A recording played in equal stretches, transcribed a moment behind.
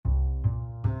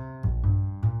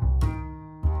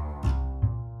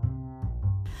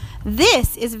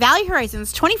This is Valley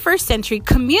Horizons 21st Century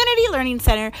Community Learning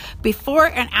Center before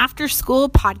and after school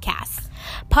podcast.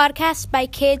 Podcasts by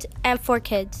kids and for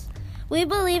kids. We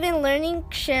believe in learning,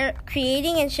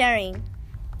 creating, and sharing.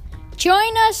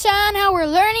 Join us on our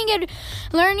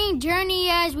learning journey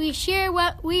as we share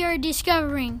what we are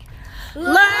discovering.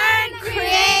 Learn,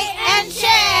 create, and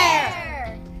share!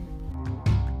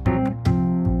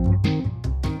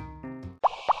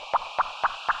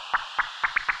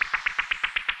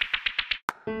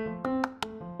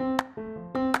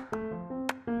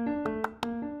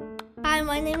 Hi,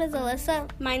 my name is Alyssa.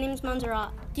 My name is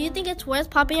Montserrat. Do you think it's worth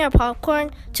popping your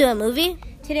popcorn to a movie?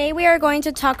 Today we are going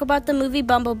to talk about the movie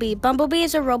Bumblebee. Bumblebee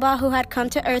is a robot who had come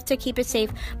to Earth to keep it safe.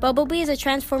 Bumblebee is a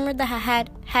transformer that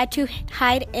had to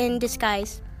hide in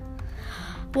disguise.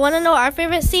 Want to know our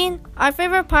favorite scene? Our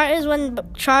favorite part is when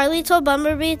Charlie told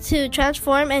Bumblebee to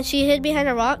transform and she hid behind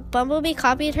a rock. Bumblebee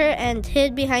copied her and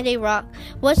hid behind a rock.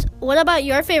 What about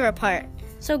your favorite part?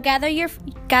 So gather your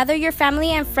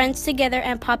family and friends together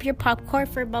and pop your popcorn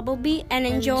for Bumblebee and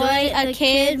enjoy a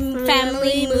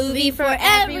kid-family movie for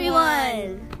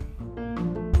everyone.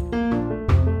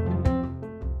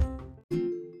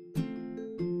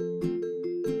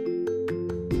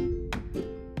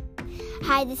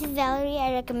 Hi, this is Valerie.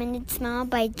 I recommended Smile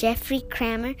by Jeffrey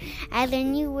Kramer. I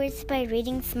learn new words by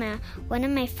reading Smile. One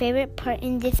of my favorite parts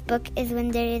in this book is when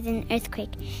there is an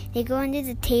earthquake. They go under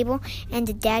the table and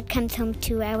the dad comes home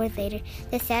 2 hours later.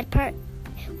 The sad part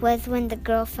was when the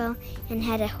girl fell and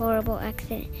had a horrible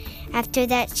accident. After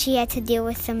that, she had to deal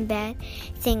with some bad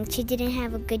things. She didn't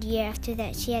have a good year after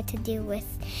that. She had to deal with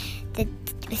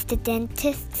the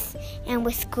dentists and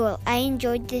with school. I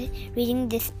enjoyed reading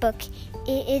this book.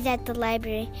 It is at the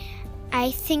library. I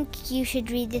think you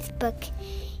should read this book.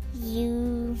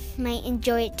 You might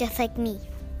enjoy it just like me.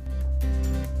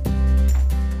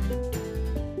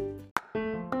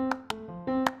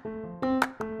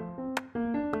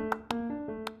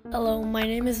 Hello, my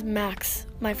name is Max.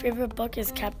 My favorite book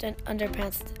is Captain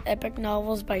Underpants, Epic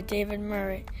Novels by David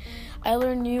Murray. I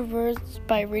learn new words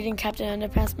by reading Captain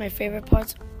Underpants. My favorite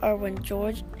parts are when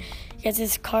George gets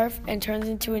his scarf and turns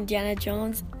into Indiana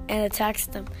Jones and attacks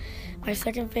them. My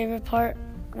second favorite part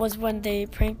was when they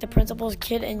prank the principal's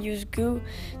kid and use goo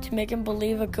to make him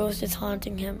believe a ghost is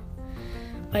haunting him.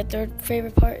 My third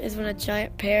favorite part is when a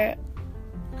giant pair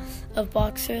of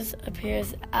boxers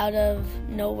appears out of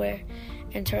nowhere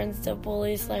and turns the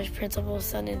bully/principal's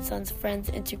son and son's friends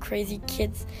into crazy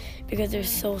kids because they're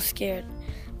so scared.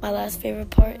 My last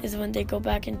favorite part is when they go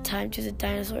back in time to the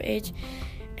dinosaur age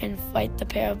and fight the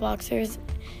pair of boxers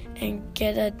and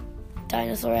get a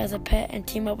dinosaur as a pet and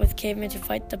team up with cavemen to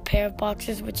fight the pair of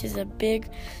boxers, which is a big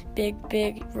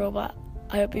robot.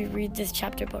 I hope you read this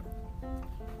chapter book.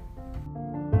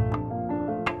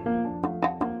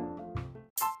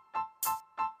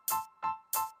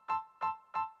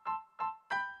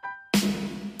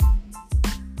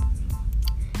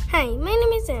 Hi, my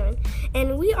name is Aaron,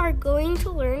 and we are going to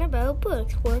learn about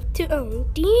books worth to own.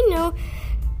 Do you know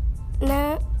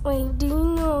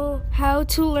how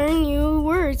to learn new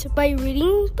words by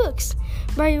reading books?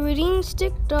 By reading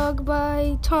Stick Dog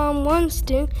by Tom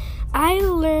Winston, I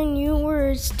learn new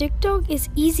words. Stick Dog is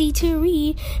easy to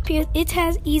read because it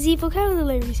has easy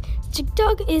vocabularies. Stick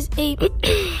Dog is a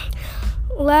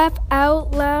laugh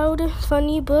out loud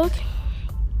funny book.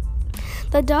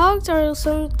 The dogs are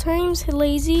sometimes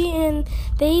lazy and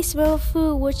they smell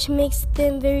food, which makes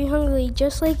them very hungry,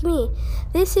 just like me.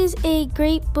 This is a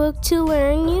great book to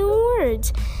learn new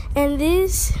words, and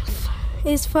this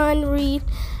is fun read.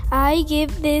 I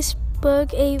give this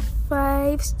book a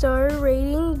 5-star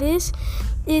rating. This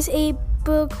is a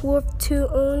book worth to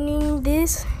owning.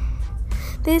 This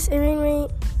Aaron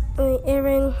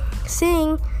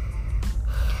saying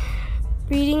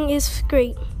reading is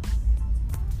great.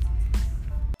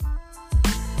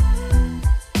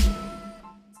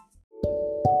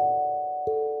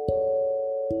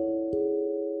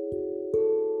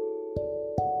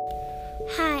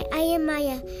 Hi, I am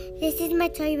Maya. This is my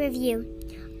toy review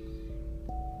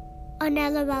on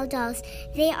LOL dolls.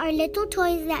 They are little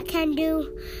toys that can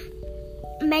do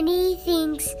many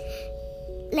things,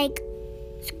 like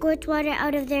squirt water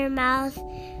out of their mouth,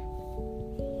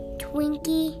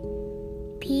 Twinkie,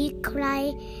 pee,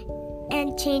 cry,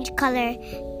 and change color.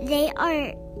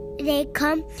 They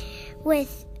come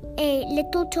with a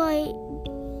little toy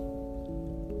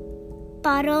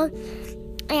bottle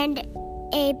and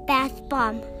a bath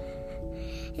bomb.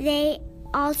 They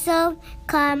also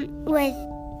come with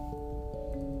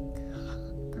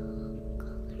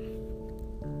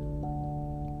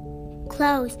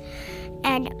clothes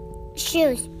and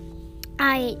shoes.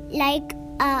 I like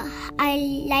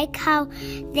I like how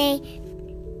they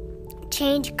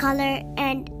change color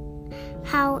and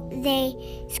how they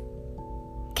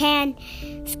can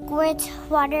squirt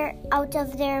water out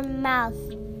of their mouth.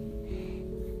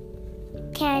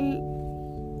 Can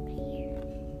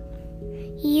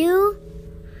you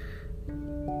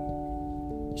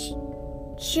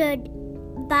should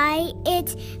buy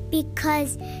it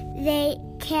because they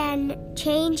can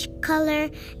change color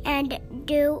and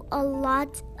do a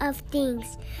lot of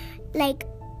things, like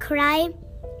cry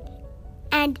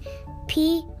and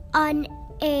pee on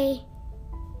a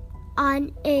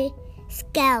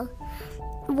scale.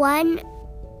 1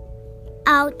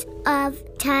 out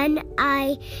of 10.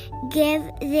 I give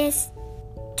this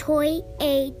toy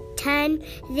a 10.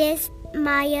 This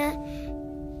Maya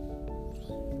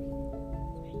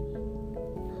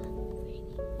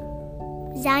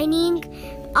signing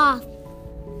off.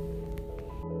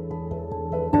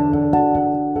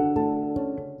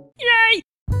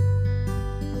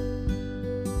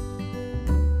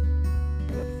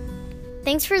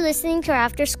 Thanks for listening to our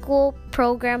after school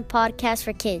program podcast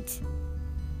for kids.